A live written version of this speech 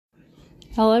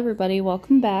Hello everybody,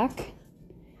 welcome back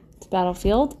to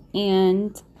Battlefield,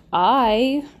 and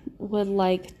I would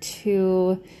like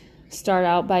to start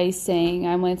out by saying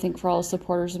I want to thank for all the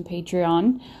supporters on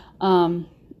Patreon,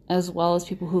 as well as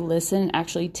people who listen and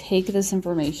actually take this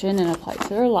information and apply it to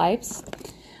their lives.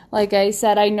 Like I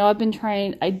said, I know I've been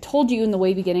trying, I told you in the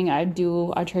way beginning I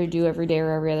try to do every day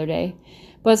or every other day,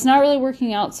 but it's not really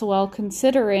working out so well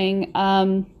considering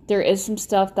there is some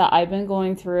stuff that I've been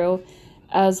going through,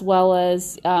 as well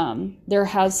as there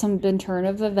has been turn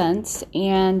of events,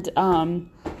 and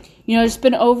just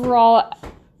been overall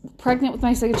pregnant with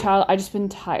my second child. I just been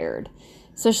tired,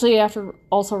 especially after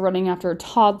also running after a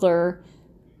toddler,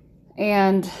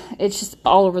 and it's just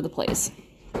all over the place.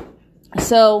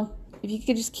 So if you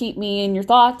could just keep me in your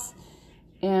thoughts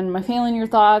and my family in your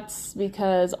thoughts,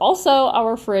 because also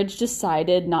our fridge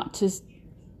decided not to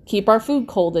keep our food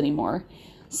cold anymore.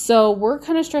 So we're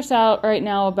kind of stressed out right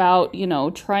now about,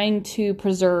 trying to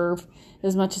preserve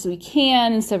as much as we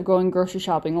can instead of going grocery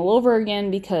shopping all over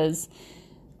again, because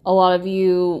a lot of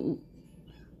you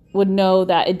would know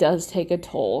that it does take a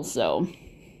toll. So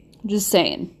just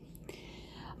saying.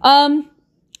 I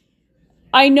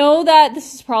know that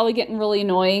this is probably getting really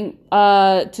annoying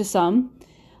to some.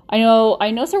 I know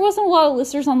there wasn't a lot of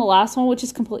listeners on the last one, which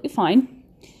is completely fine.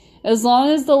 As long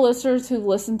as the listeners who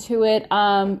listened to it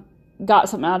got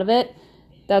something out of it,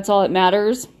 that's all that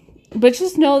matters. But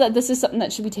just know that this is something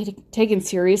that should be taken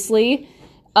seriously,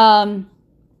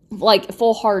 like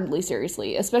full-heartedly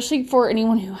seriously, especially for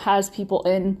anyone who has people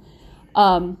in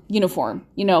uniform.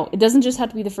 It doesn't just have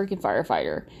to be the freaking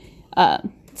firefighter.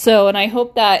 And I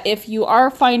hope that if you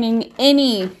are finding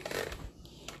any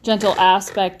gentle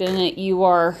aspect in it, you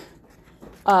are,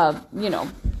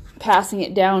 passing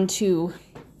it down to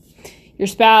your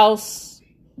spouse,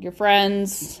 your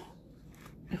friends,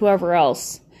 whoever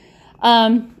else.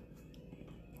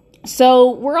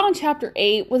 So we're on chapter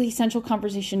 8 with essential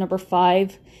conversation number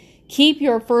 5. Keep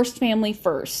your first family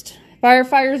first.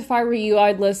 Firefighters, if I were you,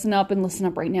 I'd listen up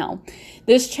right now.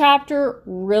 This chapter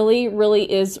really,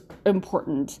 really is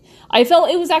important. I felt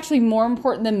it was actually more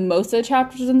important than most of the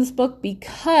chapters in this book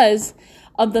because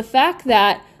of the fact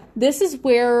that this is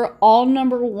where all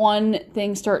number 1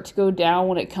 things start to go down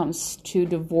when it comes to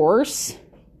divorce.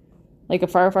 Like a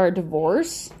firefighter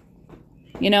divorce,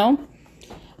 why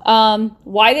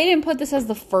they didn't put this as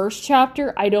the first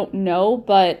chapter, I don't know,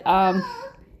 but, but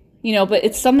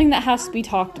it's something that has to be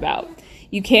talked about.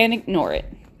 You can't ignore it.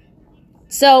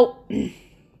 So,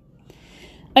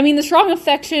 the strong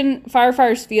affection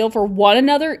firefighters feel for one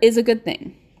another is a good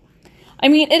thing.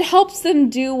 It helps them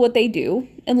do what they do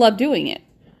and love doing it.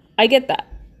 I get that.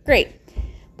 Great.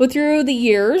 But through the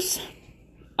years,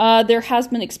 there has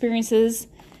been experiences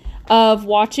of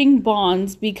watching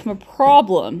bonds become a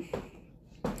problem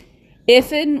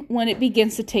if and when it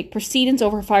begins to take precedence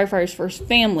over firefighters' first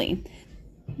family.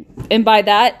 And by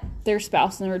that, their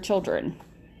spouse and their children.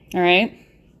 All right?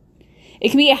 It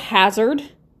can be a hazard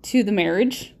to the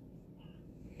marriage,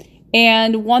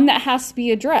 and one that has to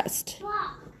be addressed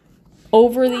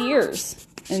over the years.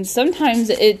 And sometimes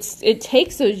it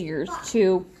takes those years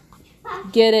to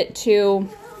get it to,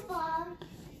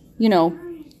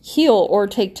 heal or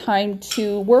take time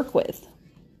to work with.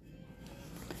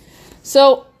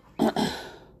 So,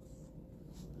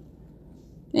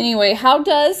 anyway, how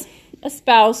does a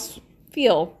spouse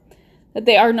feel that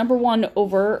they are number 1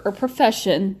 over a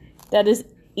profession that is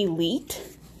elite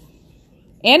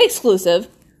and exclusive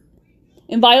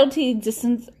and vital to the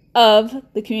existence of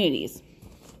the communities?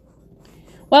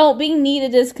 Well, being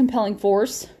needed is a compelling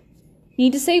force.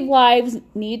 Need to save lives,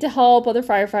 need to help other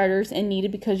firefighters, and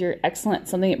needed because you're excellent,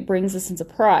 something that brings a sense of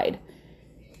pride.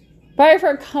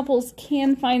 Firefighter couples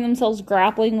can find themselves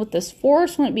grappling with this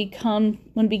force when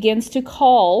it begins to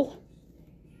call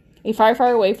a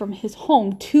firefighter away from his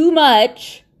home too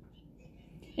much,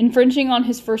 infringing on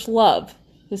his first love,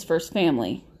 his first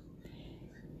family.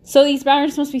 So these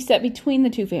boundaries must be set between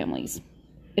the two families.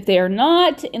 If they are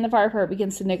not, and the firefighter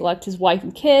begins to neglect his wife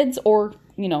and kids, or,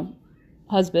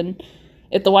 husband,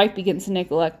 if the wife begins to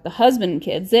neglect the husband and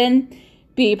kids, then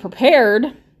be prepared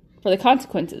for the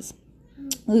consequences.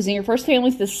 Losing your first family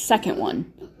is the second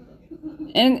one.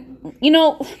 And,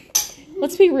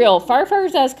 let's be real.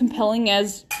 Firefighters, as compelling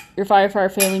as your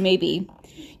firefighter family may be,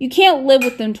 you can't live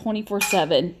with them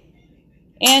 24/7.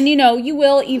 And, you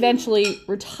will eventually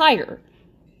retire.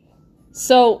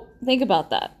 So, think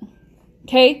about that.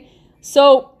 Okay?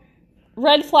 So,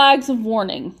 red flags of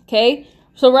warning. Okay?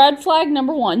 So, red flag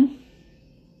number 1,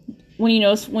 when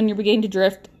when you're beginning to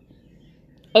drift,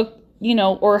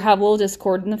 or have a little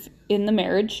discord in the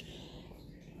marriage.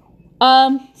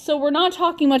 So we're not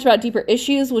talking much about deeper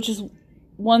issues, which is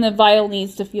one of the vital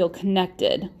needs to feel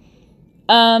connected.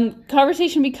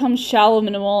 Conversation becomes shallow,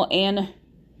 minimal, and,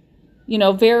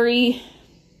 very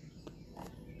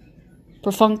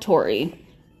perfunctory.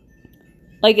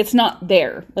 Like, it's not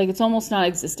there. Like, it's almost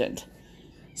non-existent.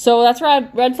 So that's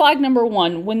red flag number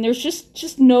 1. When there's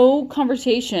just no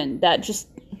conversation that just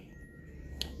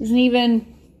isn't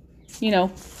even,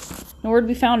 nowhere to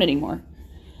be found anymore.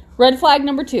 Red flag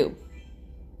number 2.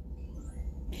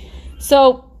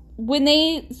 So when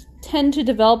they tend to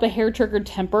develop a hair-triggered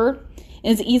temper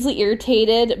and is easily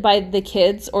irritated by the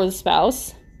kids or the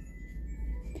spouse,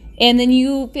 and then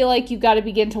you feel like you've got to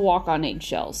begin to walk on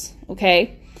eggshells,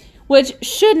 okay? Which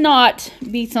should not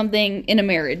be something in a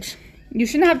marriage. You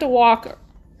shouldn't have to walk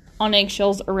on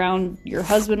eggshells around your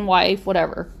husband, wife,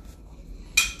 whatever.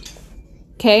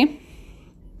 Okay?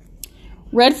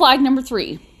 Red flag number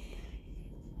 3.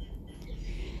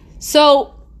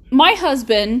 So, my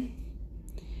husband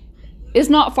is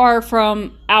not far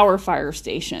from our fire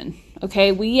station.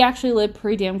 Okay? We actually live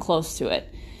pretty damn close to it.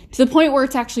 To the point where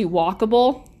it's actually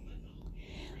walkable.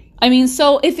 I mean,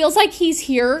 so it feels like he's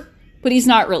here, but he's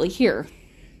not really here.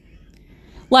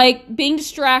 Like, being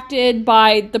distracted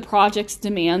by the project's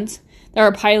demands that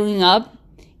are piling up,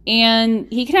 and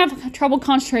he can have trouble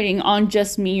concentrating on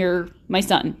just me or my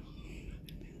son.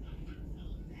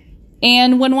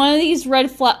 And when more of these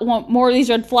red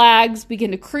flags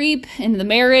begin to creep into the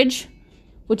marriage,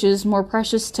 which is more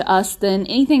precious to us than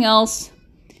anything else,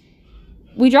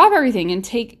 we drop everything and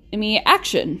take immediate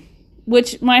action,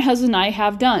 which my husband and I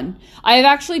have done. I have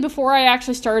actually, before I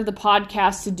actually started the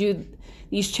podcast to do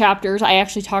these chapters, I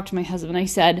actually talked to my husband. I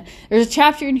said, there's a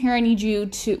chapter in here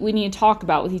we need to talk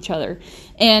about with each other.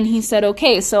 And he said,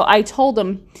 okay. So I told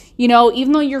him,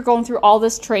 even though you're going through all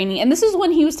this training, and this is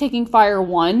when he was taking Fire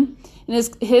 1, and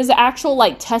his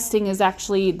actual testing is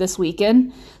actually this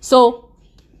weekend. So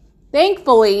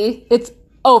thankfully it's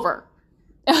over.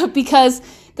 Because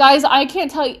guys, I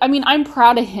can't tell you, I'm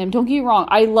proud of him. Don't get me wrong.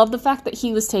 I love the fact that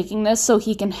he was taking this so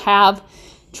he can have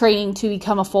training to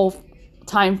become a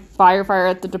full-time firefighter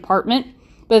at the department.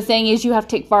 But the thing is, you have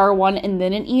to take Fire 1 and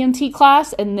then an EMT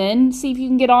class and then see if you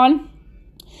can get on.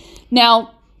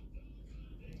 Now,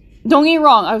 don't get me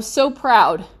wrong. I was so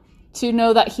proud to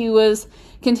know that he was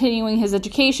continuing his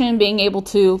education, being able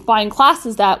to find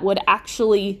classes that would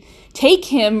actually take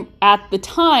him at the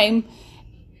time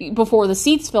before the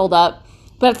seats filled up.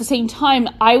 But at the same time,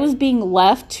 I was being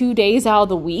left 2 days out of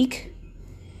the week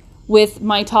with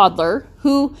my toddler,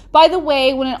 who, by the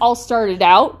way, when it all started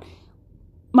out,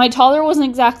 my toddler wasn't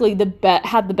exactly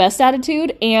had the best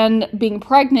attitude, and being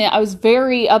pregnant, I was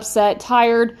very upset,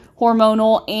 tired,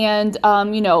 hormonal, and,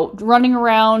 running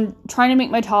around trying to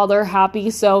make my toddler happy.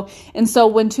 So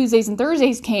when Tuesdays and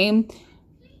Thursdays came,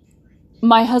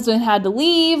 my husband had to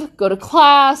leave, go to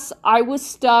class. I was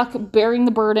stuck bearing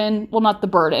the burden. Well, not the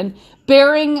burden,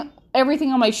 bearing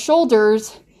everything on my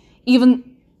shoulders, even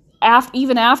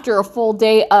after a full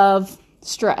day of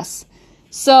stress.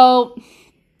 So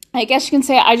I guess you can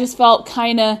say I just felt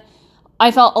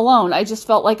I felt alone. I just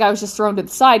felt like I was just thrown to the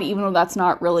side, even though that's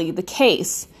not really the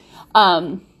case.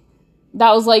 That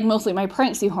was mostly my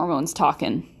pregnancy hormones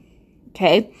talking.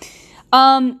 Okay.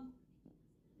 And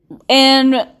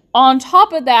on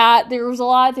top of that, there was a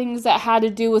lot of things that had to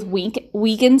do with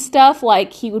weekend stuff.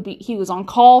 Like he was on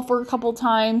call for a couple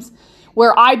times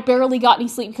where I barely got any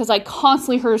sleep because I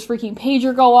constantly heard his freaking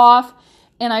pager go off.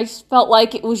 And I just felt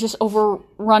like it was just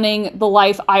overrunning the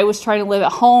life I was trying to live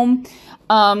at home.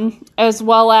 As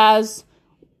well as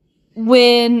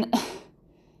when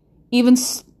even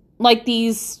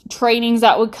these trainings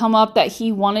that would come up that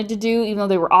he wanted to do, even though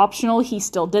they were optional, he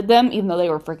still did them, even though they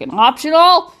were freaking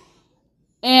optional.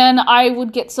 And I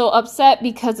would get so upset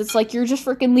because it's like, you're just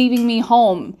freaking leaving me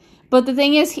home. But the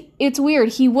thing is, it's weird.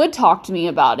 He would talk to me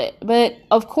about it. But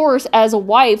of course, as a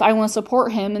wife, I want to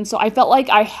support him. And so I felt like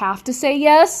I have to say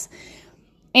yes.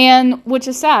 And which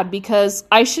is sad because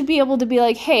I should be able to be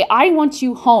like, hey, I want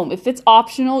you home. If it's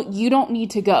optional, you don't need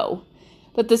to go.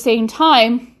 But at the same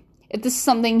time, if this is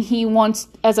something he wants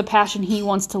as a passion he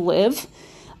wants to live,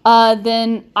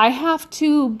 then I have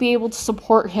to be able to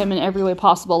support him in every way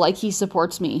possible, like he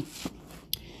supports me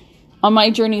on my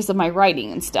journeys of my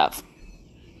writing and stuff.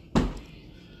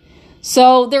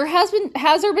 So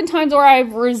has there been times where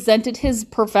I've resented his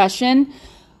profession?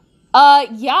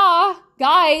 Yeah,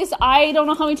 guys, I don't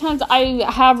know how many times I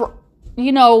have,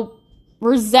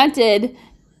 resented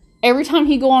every time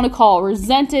he'd go on a call,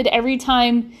 resented every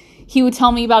time he would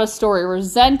tell me about a story,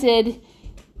 resented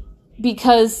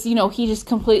because, he just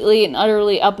completely and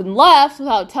utterly up and left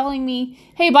without telling me,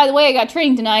 hey, by the way, I got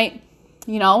training tonight.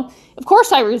 Of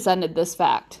course I resented this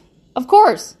fact. Of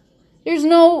course. There's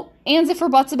no ands if or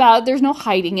buts about it. There's no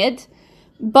hiding it.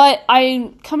 But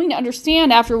I'm coming to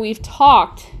understand after we've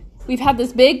talked, we've had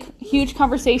this big, huge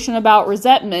conversation about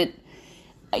resentment,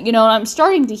 and I'm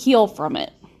starting to heal from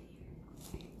it.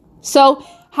 So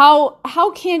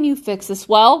how can you fix this?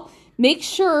 Well, make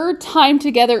sure time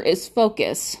together is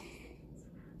focus.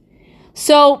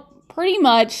 So pretty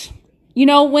much,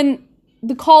 when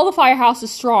the call of the firehouse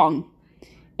is strong,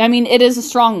 it is a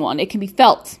strong one. It can be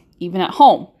felt, even at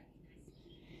home.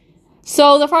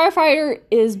 So the firefighter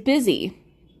is busy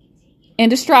and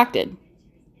distracted.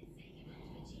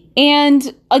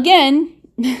 And again,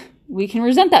 we can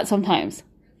resent that sometimes.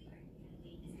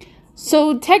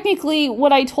 So technically,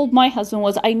 what I told my husband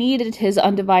was I needed his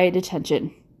undivided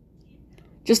attention.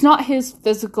 Just not his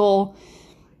physical,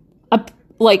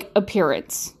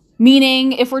 appearance.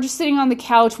 Meaning, if we're just sitting on the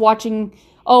couch watching,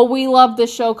 we love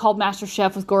this show called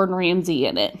MasterChef with Gordon Ramsay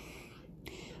in it.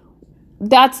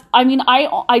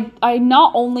 I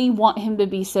not only want him to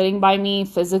be sitting by me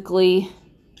physically,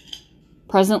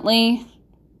 presently,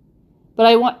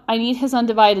 but I need his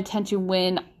undivided attention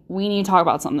when we need to talk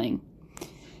about something.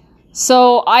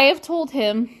 So I have told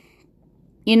him,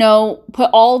 put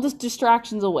all the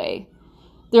distractions away.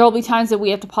 There will be times that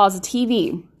we have to pause the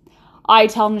TV. I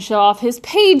tell him to shut off his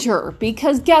pager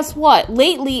because guess what?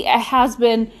 Lately it has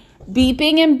been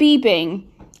beeping and beeping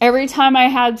every time I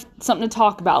had something to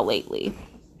talk about lately.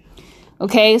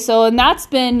 Okay, and that's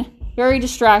been very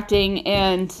distracting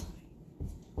and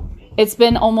it's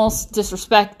been almost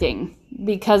disrespecting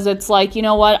because it's like,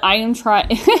 I am trying.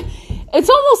 It's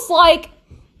almost like,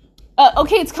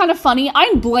 it's kind of funny.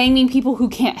 I'm blaming people who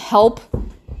can't help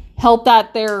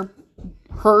that they're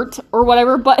hurt or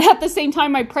whatever. But at the same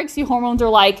time, my pregnancy hormones are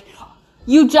like,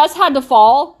 you just had to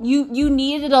fall. You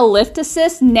needed a lift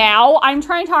assist. Now I'm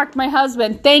trying to talk to my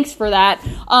husband. Thanks for that.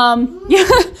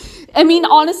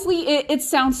 Honestly, it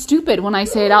sounds stupid when I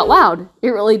say it out loud. It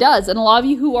really does. And a lot of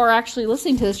you who are actually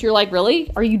listening to this, you're like,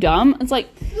 really? Are you dumb? It's like,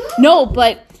 no,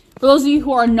 but for those of you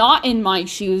who are not in my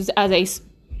shoes as a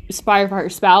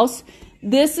firefighter spouse,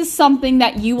 this is something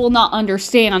that you will not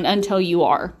understand until you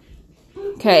are.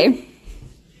 Okay?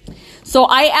 So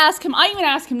I even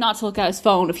ask him not to look at his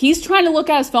phone. If he's trying to look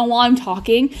at his phone while I'm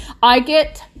talking, I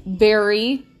get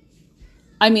irritated.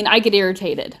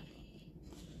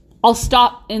 I'll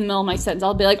stop in the middle of my sentence.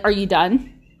 I'll be like, are you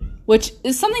done? Which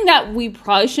is something that we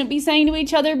probably shouldn't be saying to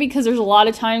each other because there's a lot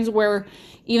of times where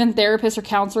even therapists or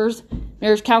counselors,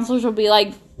 marriage counselors will be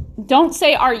like, don't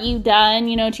say, are you done,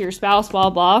 to your spouse, blah,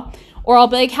 blah. Or I'll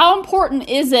be like, how important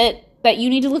is it that you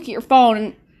need to look at your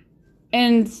phone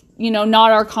and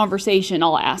not our conversation,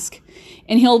 I'll ask.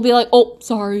 And he'll be like, oh,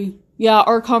 sorry. Yeah,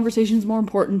 our conversation's more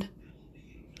important.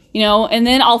 And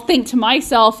then I'll think to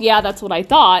myself, yeah, that's what I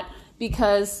thought.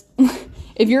 Because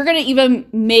if you're going to even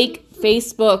make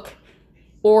Facebook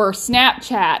or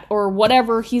Snapchat or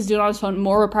whatever he's doing on his phone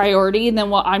more a priority than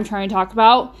what I'm trying to talk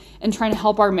about and trying to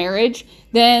help our marriage,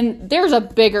 then there's a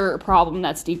bigger problem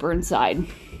that's deeper inside.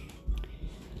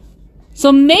 So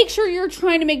make sure you're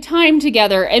trying to make time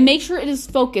together and make sure it is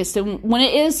focused. And when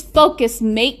it is focused,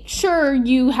 make sure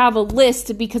you have a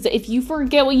list because if you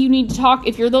forget what you need to talk,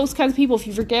 if you're those kinds of people, if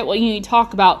you forget what you need to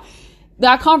talk about,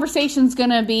 that conversation's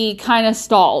going to be kind of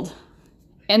stalled.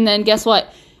 And then guess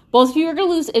what? Both of you are going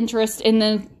to lose interest and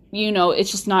then,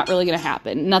 it's just not really going to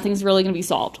happen. Nothing's really going to be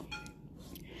solved.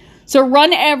 So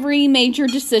run every major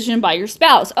decision by your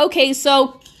spouse. Okay,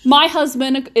 so my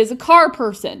husband is a car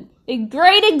person. A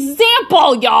great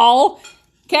example, y'all.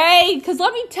 Okay? Because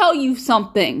let me tell you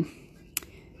something.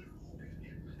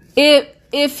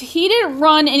 If he didn't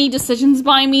run any decisions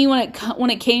by me when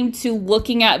it came to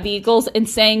looking at vehicles and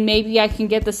saying maybe I can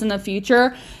get this in the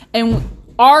future, and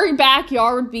our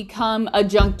backyard would become a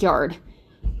junkyard,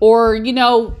 or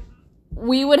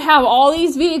we would have all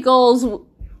these vehicles,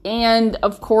 and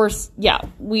of course,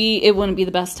 it wouldn't be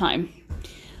the best time.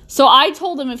 So I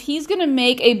told him if he's going to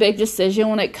make a big decision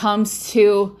when it comes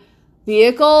to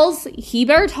vehicles, he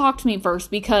better talk to me first,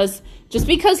 because just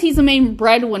because he's the main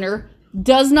breadwinner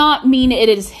does not mean it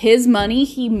is his money.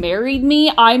 He married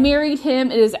me. I married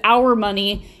him. It is our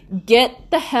money.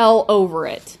 Get the hell over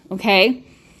it. Okay?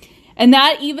 And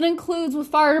that even includes with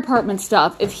fire department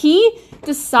stuff. If he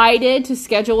decided to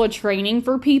schedule a training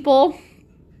for people,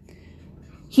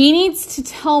 he needs to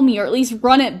tell me, or at least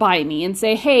run it by me and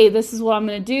say, hey, this is what I'm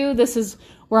going to do. This is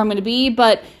where I'm going to be.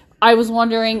 But I was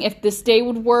wondering if this day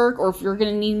would work or if you're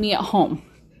going to need me at home.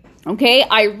 Okay?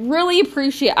 I really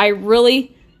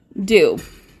do.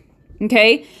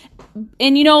 Okay?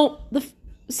 And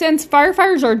since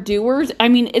firefighters are doers,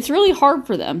 it's really hard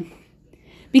for them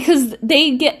because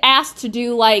they get asked to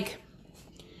do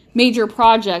major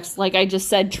projects, like I just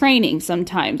said, training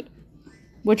sometimes,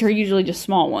 which are usually just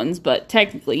small ones, but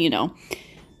technically,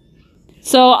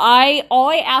 So all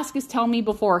I ask is tell me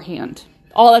beforehand.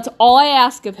 That's all I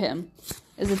ask of him,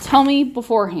 is to tell me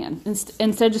beforehand,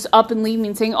 instead of just up and leave me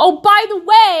and saying, oh, by the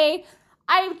way,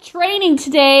 I have training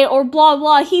today, or blah,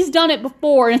 blah. He's done it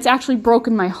before, and it's actually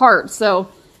broken my heart. So,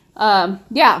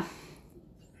 yeah.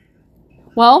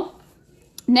 Well,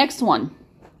 next one.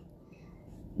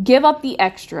 Give up the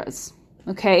extras,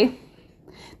 okay?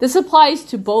 This applies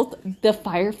to both the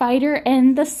firefighter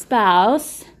and the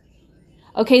spouse.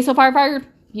 Okay, so firefighter,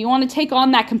 you want to take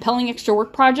on that compelling extra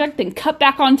work project, then cut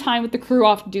back on time with the crew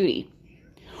off duty.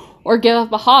 Or give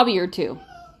up a hobby or two.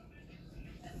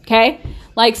 Okay?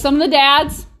 Like some of the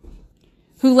dads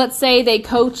who, let's say they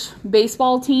coach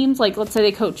baseball teams, like let's say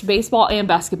they coach baseball and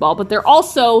basketball, but they're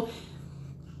also,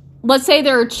 let's say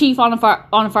they're a chief on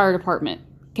a fire department.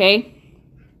 Okay?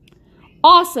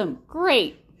 Awesome.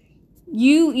 Great.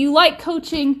 You like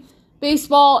coaching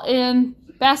baseball and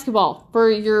basketball for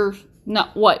your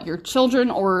children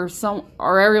or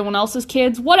everyone else's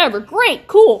kids, whatever. Great,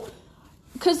 cool.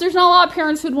 Because there's not a lot of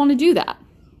parents who'd want to do that.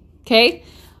 Okay?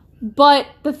 But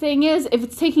the thing is, if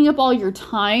it's taking up all your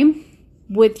time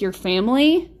with your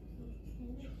family,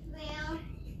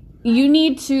 you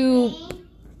need to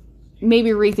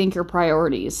maybe rethink your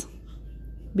priorities.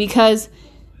 Because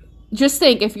just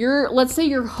think, let's say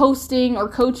you're hosting or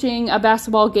coaching a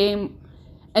basketball game,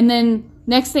 and then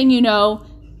next thing you know,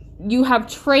 you have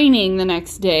training the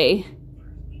next day.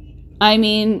 I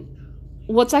mean,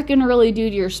 what's that going to really do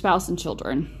to your spouse and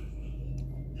children?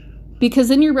 Because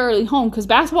then you're barely home. Because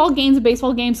basketball games and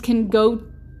baseball games can go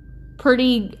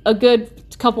a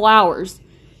good couple hours.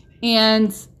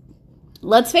 And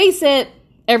let's face it,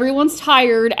 everyone's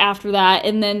tired after that,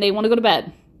 and then they want to go to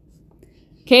bed.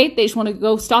 Okay? They just want to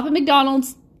go stop at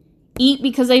McDonald's, eat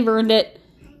because they've earned it,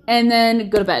 and then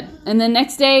go to bed. And then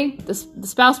next day, the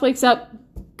spouse wakes up,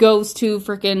 goes to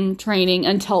freaking training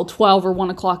until 12 or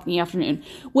 1 o'clock in the afternoon.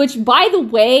 Which, by the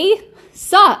way,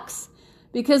 sucks.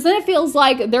 Because then it feels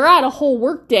like they're at a whole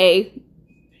work day,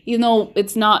 even though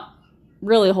it's not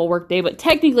really a whole work day, but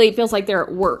technically it feels like they're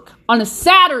at work on a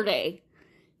Saturday.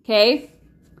 Okay?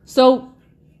 So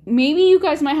maybe you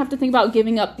guys might have to think about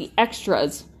giving up the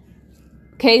extras.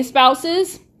 Okay,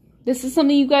 spouses? This is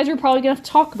something you guys are probably going to have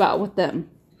to talk about with them.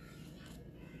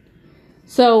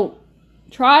 So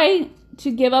try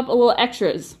to give up a little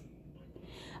extras.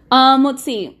 Let's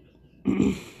see.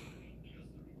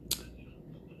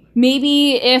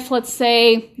 Maybe if, let's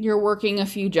say, you're working a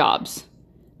few jobs.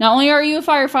 Not only are you a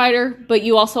firefighter, but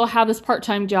you also have this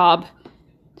part-time job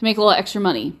to make a little extra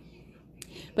money.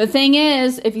 But the thing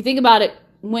is, if you think about it,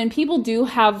 when people do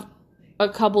have a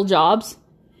couple jobs,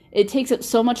 it takes up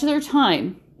so much of their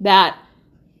time that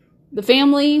the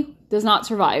family does not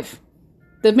survive.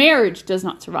 The marriage does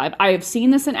not survive. I have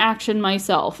seen this in action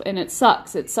myself, and it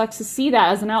sucks. It sucks to see that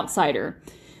as an outsider.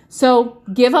 So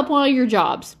give up one of your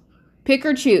jobs. Pick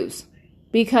or choose.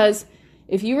 Because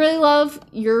if you really love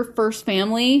your first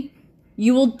family,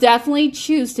 you will definitely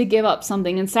choose to give up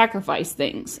something and sacrifice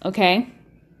things, okay?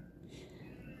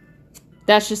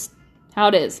 That's just how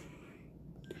it is.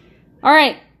 All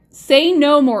right. Say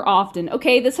no more often.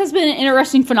 Okay, this has been an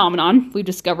interesting phenomenon we've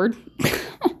discovered.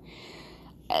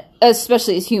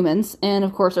 Especially as humans. And,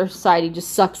 of course, our society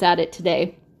just sucks at it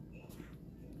today.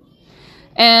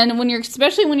 And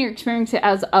especially when you're experiencing it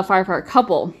as a firefighter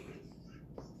couple.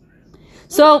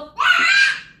 So,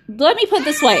 let me put it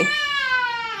this way.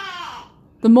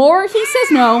 The more he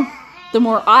says no, the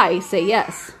more I say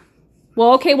yes.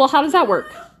 Well, okay, how does that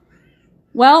work?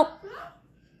 Well,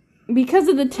 because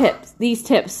of these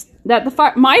tips, that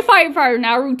my firefighter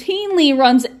now routinely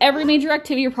runs every major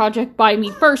activity or project by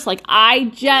me first, like I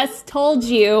just told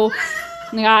you.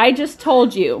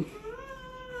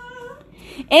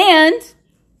 And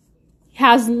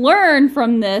has learned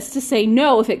from this to say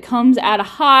no if it comes at a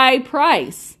high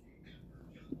price,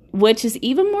 which is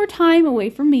even more time away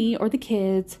from me or the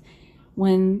kids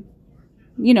when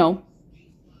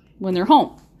they're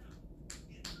home.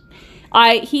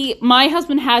 My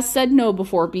husband has said no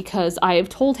before because I have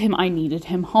told him I needed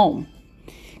him home.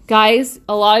 Guys,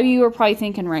 a lot of you are probably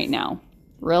thinking right now,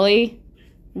 really?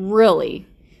 Really?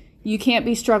 You can't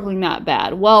be struggling that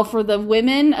bad. Well, for the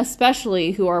women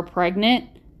especially who are pregnant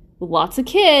with lots of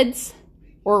kids,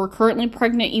 or are currently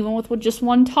pregnant even with just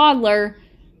one toddler,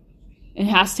 and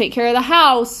has to take care of the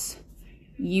house,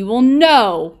 you will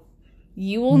know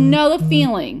the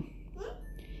feeling.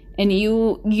 And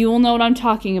you will know what I'm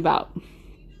talking about.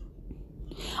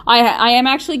 I am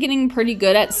actually getting pretty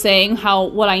good at saying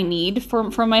what I need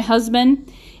from my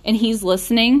husband, and he's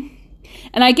listening.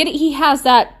 And I get it, he has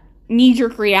that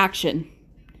knee-jerk reaction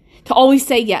to always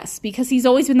say yes, because he's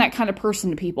always been that kind of person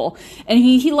to people. And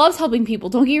he loves helping people.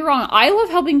 Don't get me wrong, I love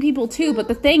helping people too, but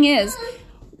the thing is,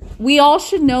 we all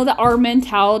should know that our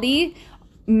mentality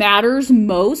matters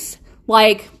most,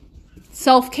 like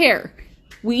self-care.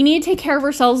 We need to take care of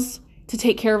ourselves to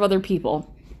take care of other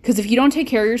people. Because if you don't take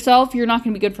care of yourself, you're not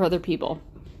going to be good for other people.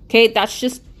 Okay, that's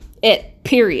just it,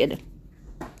 period.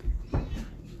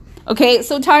 Okay,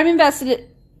 so time invested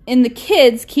in the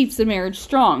kids keeps the marriage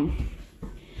strong.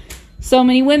 So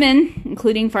many women,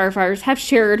 including firefighters, have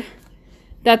shared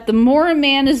that the more a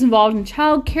man is involved in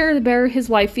childcare, the better his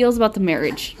wife feels about the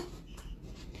marriage.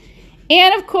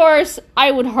 And of course,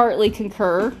 I would heartily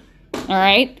concur. All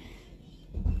right?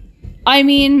 I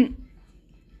mean,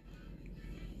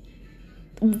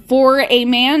 for a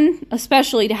man,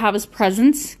 especially, to have his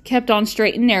presence kept on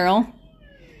straight and narrow,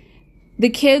 the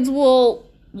kids will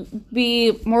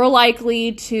be more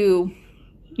likely to,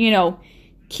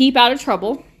 keep out of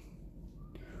trouble,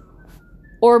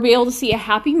 or be able to see a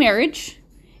happy marriage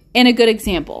and a good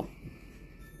example.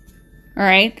 All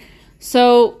right?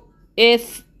 So,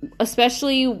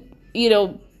 especially,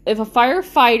 if a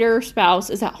firefighter spouse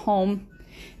is at home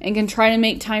and can try to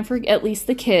make time for at least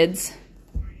the kids,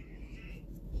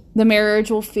 the marriage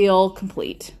will feel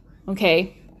complete.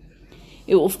 Okay?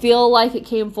 It will feel like it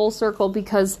came full circle,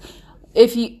 because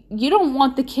if you don't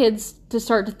want the kids to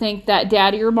start to think that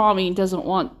daddy or mommy doesn't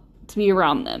want to be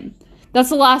around them. That's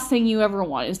the last thing you ever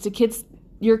want, is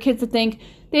your kids to think,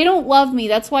 they don't love me,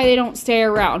 that's why they don't stay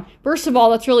around. First of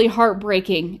all, that's really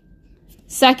heartbreaking.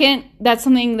 Second, that's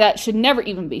something that should never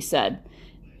even be said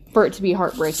for it to be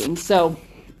heartbreaking. So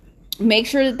make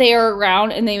sure that they are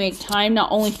around and they make time not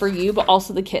only for you, but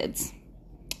also the kids.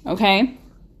 Okay?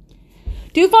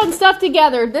 Do fun stuff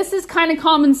together. This is kind of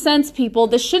common sense, people.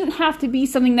 This shouldn't have to be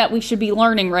something that we should be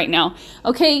learning right now.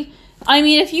 Okay? I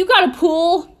mean, if you got a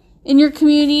pool in your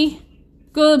community,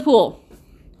 go to the pool.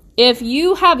 If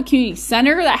you have a community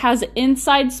center that has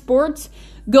inside sports,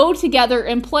 go together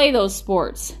and play those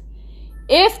sports.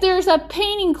 If there's a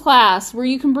painting class where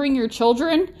you can bring your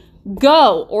children,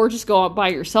 go. Or just go out by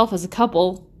yourself as a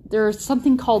couple. There's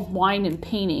something called wine and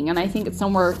painting, and I think it's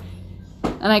somewhere,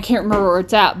 and I can't remember where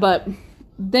it's at, but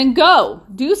then go.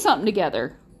 Do something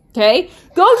together. Okay?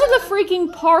 Go to the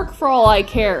freaking park for all I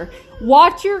care.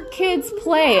 Watch your kids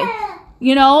play.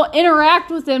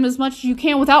 Interact with them as much as you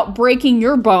can without breaking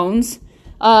your bones.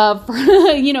 At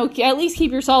least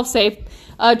keep yourself safe.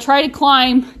 Try to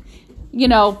climb,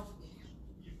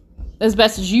 as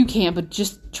best as you can, but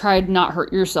just try to not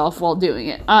hurt yourself while doing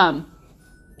it.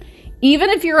 Even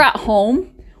if you're at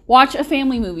home, watch a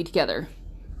family movie together.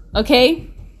 Okay?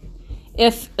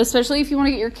 Especially if you want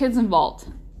to get your kids involved.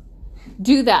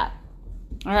 Do that.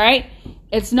 All right?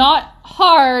 It's not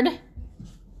hard.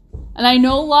 And I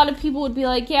know a lot of people would be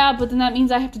like, yeah, but then that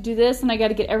means I have to do this and I got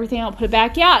to get everything out and put it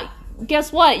back. Yeah,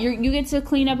 guess what? You get to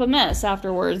clean up a mess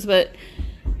afterwards. But,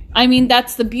 I mean,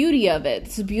 that's the beauty of it.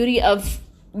 It's the beauty of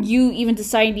you even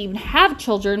deciding to even have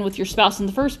children with your spouse in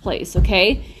the first place,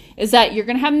 okay? Is that you're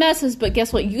going to have messes, but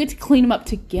guess what? You get to clean them up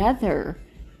together,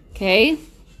 okay?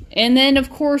 And then, of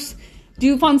course,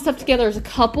 do fun stuff together as a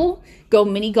couple. Go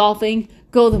mini golfing.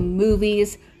 Go to the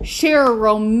movies. Share a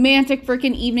romantic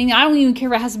freaking evening. I don't even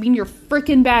care if it has to be in your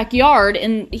freaking backyard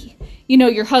and,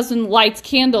 your husband lights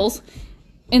candles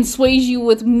and sways you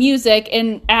with music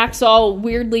and acts all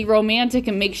weirdly romantic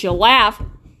and makes you laugh.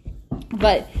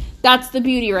 But that's the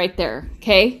beauty right there,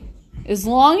 okay? As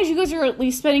long as you guys are at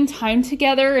least spending time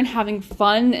together and having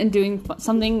fun and doing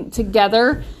something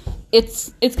together,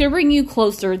 it's going to bring you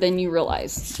closer than you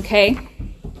realize, okay?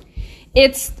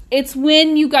 It's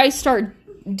when you guys start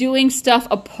doing stuff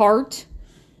apart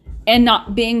and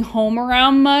not being home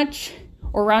around much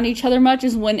or around each other much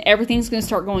is when everything's going to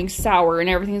start going sour and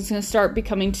everything's going to start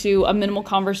becoming to a minimal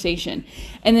conversation.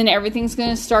 And then everything's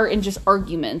going to start in just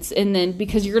arguments. And then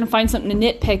because you're going to find something to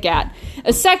nitpick at,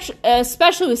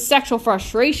 especially with sexual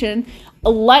frustration,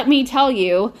 let me tell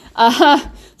you.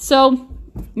 So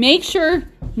make sure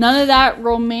none of that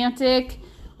romantic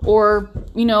or,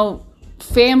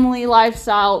 family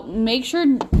lifestyle, make sure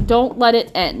don't let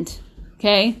it end.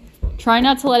 Okay? Try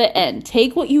not to let it end.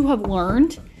 Take what you have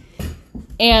learned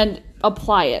and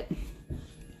apply it.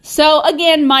 So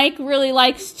again, Mike really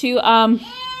likes to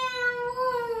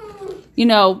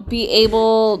be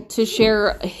able to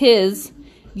share his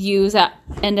views at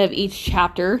end of each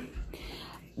chapter.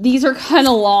 These are kind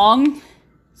of long,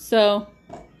 so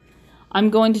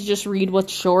I'm going to just read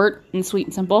what's short and sweet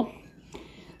and simple.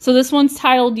 So this one's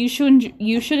titled, You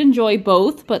Should Enjoy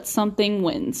Both, but Something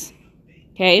Wins.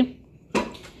 Okay?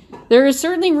 There is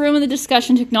certainly room in the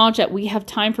discussion to acknowledge that we have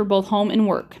time for both home and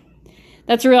work.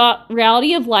 That's a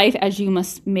reality of life, as you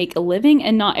must make a living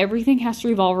and not everything has to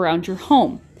revolve around your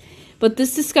home. But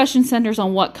this discussion centers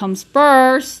on what comes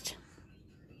first.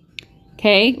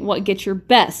 Okay, what gets your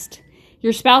best.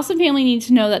 Your spouse and family need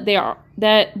to know that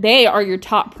they are your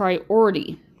top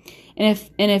priority. And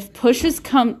if push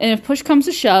comes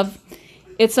to shove,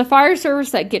 it's the fire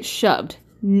service that gets shoved,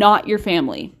 not your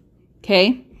family.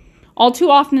 Okay? All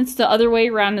too often it's the other way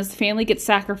around, as the family gets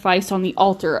sacrificed on the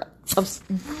altar of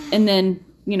serving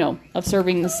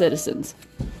the citizens.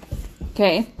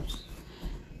 Okay?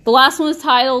 The last one is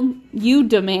titled You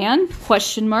Demand? ?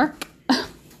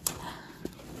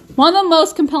 One of the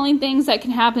most compelling things that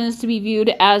can happen is to be viewed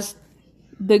as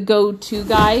the go-to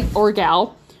guy or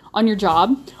gal on your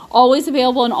job, always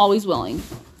available and always willing.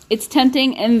 It's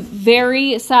tempting and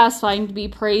very satisfying to be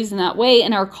praised in that way,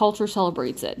 and our culture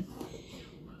celebrates it.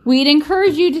 We'd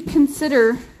encourage you to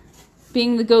consider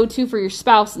being the go-to for your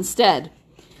spouse instead.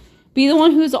 Be the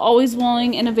one who is always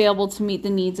willing and available to meet the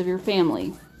needs of your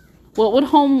family. What would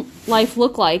home life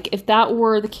look like if that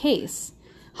were the case?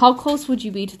 How close would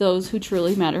you be to those who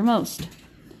truly matter most?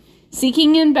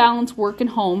 Seeking in balance work and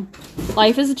home,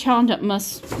 life is a challenge that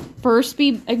must first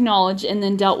be acknowledged and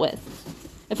then dealt with.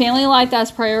 A family life that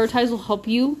is prioritized will help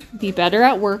you be better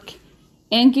at work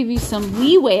and give you some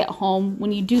leeway at home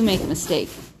when you do make a mistake.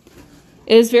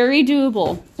 It is very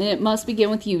doable, and it must begin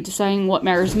with you deciding what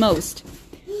matters most.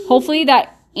 Hopefully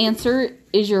that answer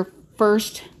is your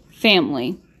first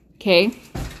family. Okay?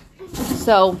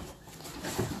 So,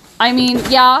 I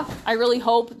really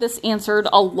hope this answered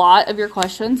a lot of your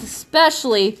questions,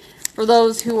 especially for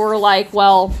those who are like,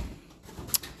 well,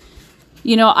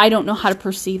 I don't know how to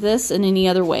perceive this in any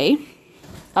other way.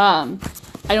 I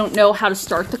don't know how to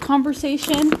start the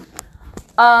conversation.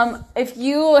 If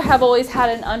you have always had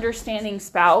an understanding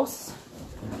spouse,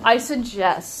 I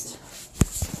suggest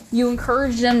you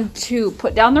encourage them to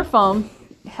put down their phone,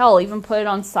 hell, even put it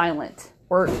on silent.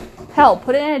 Or, hell,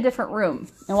 put it in a different room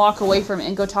and walk away from it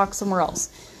and go talk somewhere else.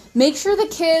 Make sure the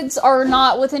kids are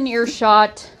not within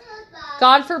earshot.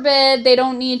 God forbid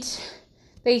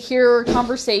they hear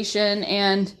conversation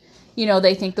and,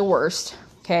 they think the worst.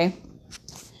 Okay?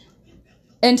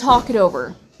 And talk it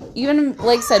over. Even,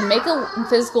 like I said, make a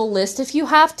physical list if you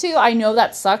have to. I know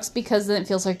that sucks because then it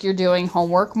feels like you're doing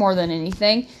homework more than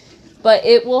anything. But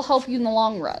it will help you in the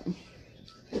long run.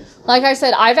 Like I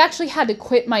said, I've actually had to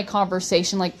quit my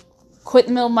conversation, quit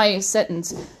in the middle of my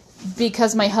sentence,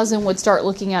 because my husband would start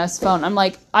looking at his phone. I'm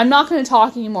like, I'm not going to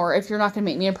talk anymore if you're not going to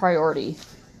make me a priority.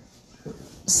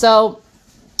 So,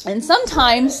 and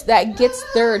sometimes that gets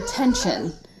their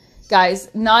attention.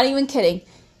 Guys, not even kidding.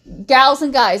 Gals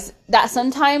and guys,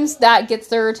 sometimes that gets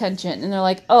their attention. And they're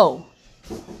like, oh,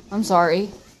 I'm sorry.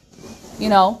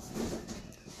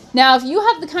 Now, if you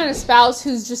have the kind of spouse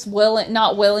who's just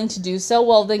not willing to do so,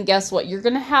 well, then guess what? You're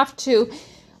going to have to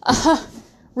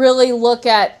really look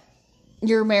at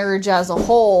your marriage as a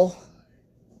whole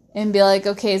and be like,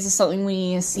 okay, is this something we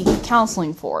need to seek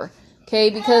counseling for? Okay,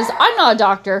 because I'm not a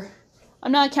doctor.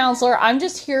 I'm not a counselor. I'm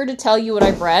just here to tell you what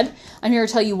I've read. I'm here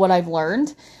to tell you what I've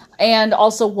learned. And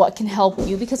also what can help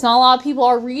you, because not a lot of people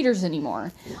are readers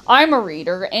anymore. I'm a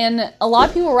reader, and a lot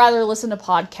of people rather listen to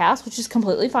podcasts, which is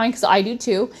completely fine, because I do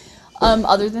too,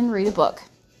 other than read a book.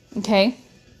 Okay?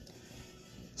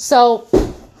 So,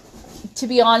 to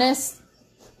be honest,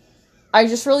 I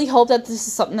just really hope that this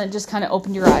is something that just kind of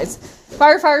opened your eyes.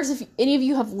 Firefighters, if any of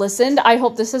you have listened, I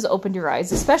hope this has opened your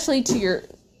eyes, especially to your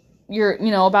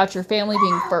about your family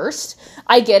being first.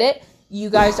 I get it.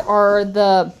 You guys are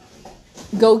the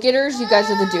go-getters, you guys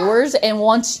are the doers, and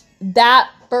once that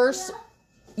first,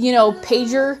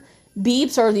 pager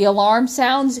beeps or the alarm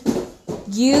sounds,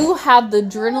 you have the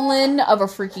adrenaline of a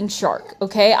freaking shark,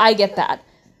 okay? I get that.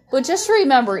 But just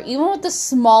remember, even with the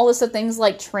smallest of things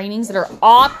like trainings that are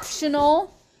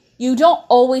optional, you don't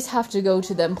always have to go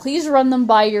to them. Please run them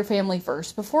by your family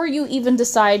first before you even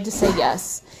decide to say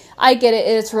yes. I get it,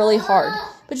 it's really hard.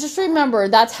 But just remember,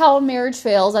 that's how a marriage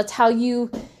fails. That's how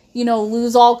you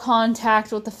lose all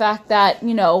contact with the fact that,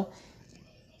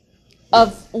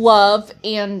 of love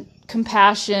and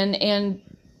compassion and,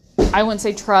 I wouldn't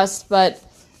say trust, trust,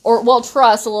 a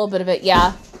little bit of it,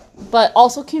 yeah, but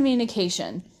also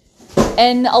communication.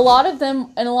 And a lot of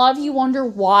you wonder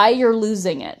why you're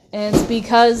losing it. And it's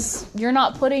because you're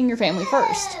not putting your family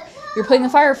first. You're putting the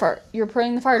fire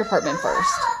department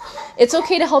first. It's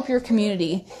okay to help your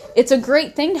community. It's a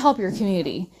great thing to help your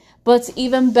community. But it's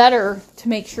even better to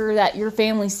make sure that your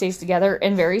family stays together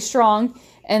and very strong,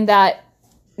 and that,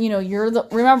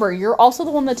 you're also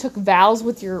the one that took vows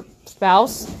with your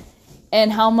spouse,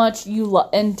 and how much you love,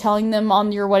 and telling them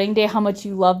on your wedding day how much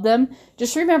you love them,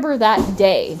 just remember that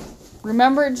day.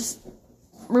 Remember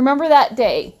that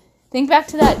day. Think back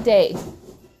to that day.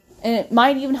 And it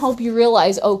might even help you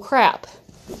realize, oh crap,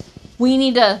 we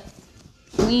need to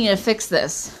fix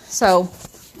this. So,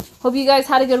 hope you guys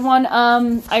had a good one.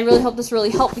 I really hope this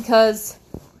really helped, because,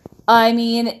 I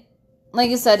mean,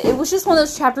 like I said, it was just one of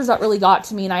those chapters that really got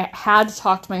to me, and I had to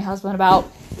talk to my husband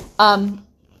about,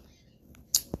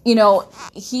 you know,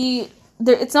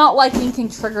 it's not like anything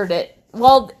triggered it.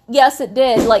 Well, yes, it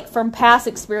did, like, from past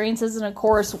experiences, and of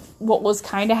course, what was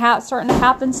kind of starting to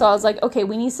happen. So I was like, okay,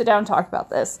 we need to sit down and talk about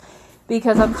this,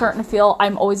 because I'm starting to feel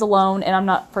I'm always alone, and I'm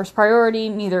not first priority,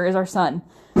 neither is our son.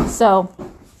 So,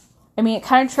 I mean, it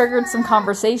kind of triggered some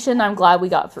conversation. I'm glad we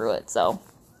got through it. So,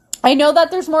 I know that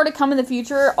there's more to come in the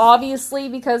future, obviously,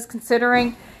 because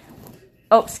considering,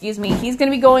 he's going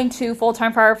to be going to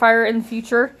full-time firefighter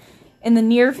in the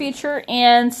near future,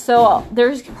 and so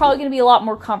there's probably going to be a lot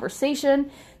more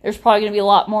conversation. There's probably going to be a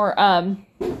lot more,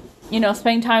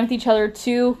 spending time with each other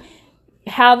to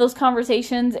have those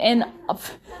conversations. And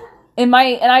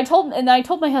I told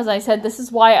my husband, I said, this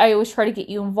is why I always try to get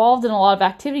you involved in a lot of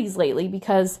activities lately,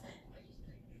 because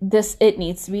it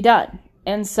needs to be done.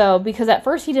 And so, because at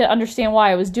first he didn't understand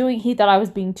why I was doing, he thought I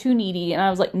was being too needy, and I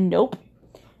was like, nope,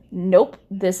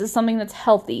 this is something that's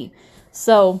healthy.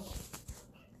 So,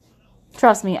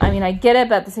 trust me, I mean, I get it,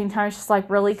 but at the same time, it's just like,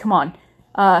 really, come on.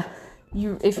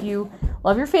 If you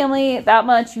love your family that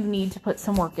much, you need to put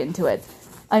some work into it.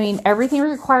 I mean, everything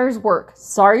requires work.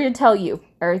 Sorry to tell you,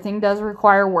 everything does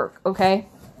require work, okay?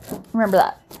 Remember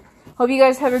that. Hope you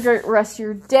guys have a great rest of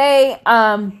your day.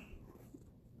 Don't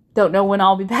know when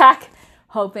I'll be back.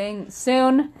 Hoping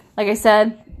soon. Like I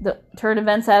said, the turn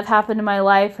events that have happened in my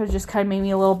life have just kind of made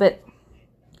me a little bit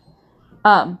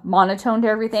monotone to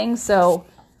everything. So,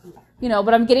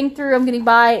 but I'm getting through. I'm getting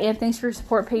by. And thanks for your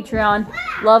support, Patreon.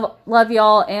 Love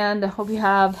y'all, and I hope you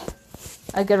have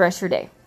a good rest of your day.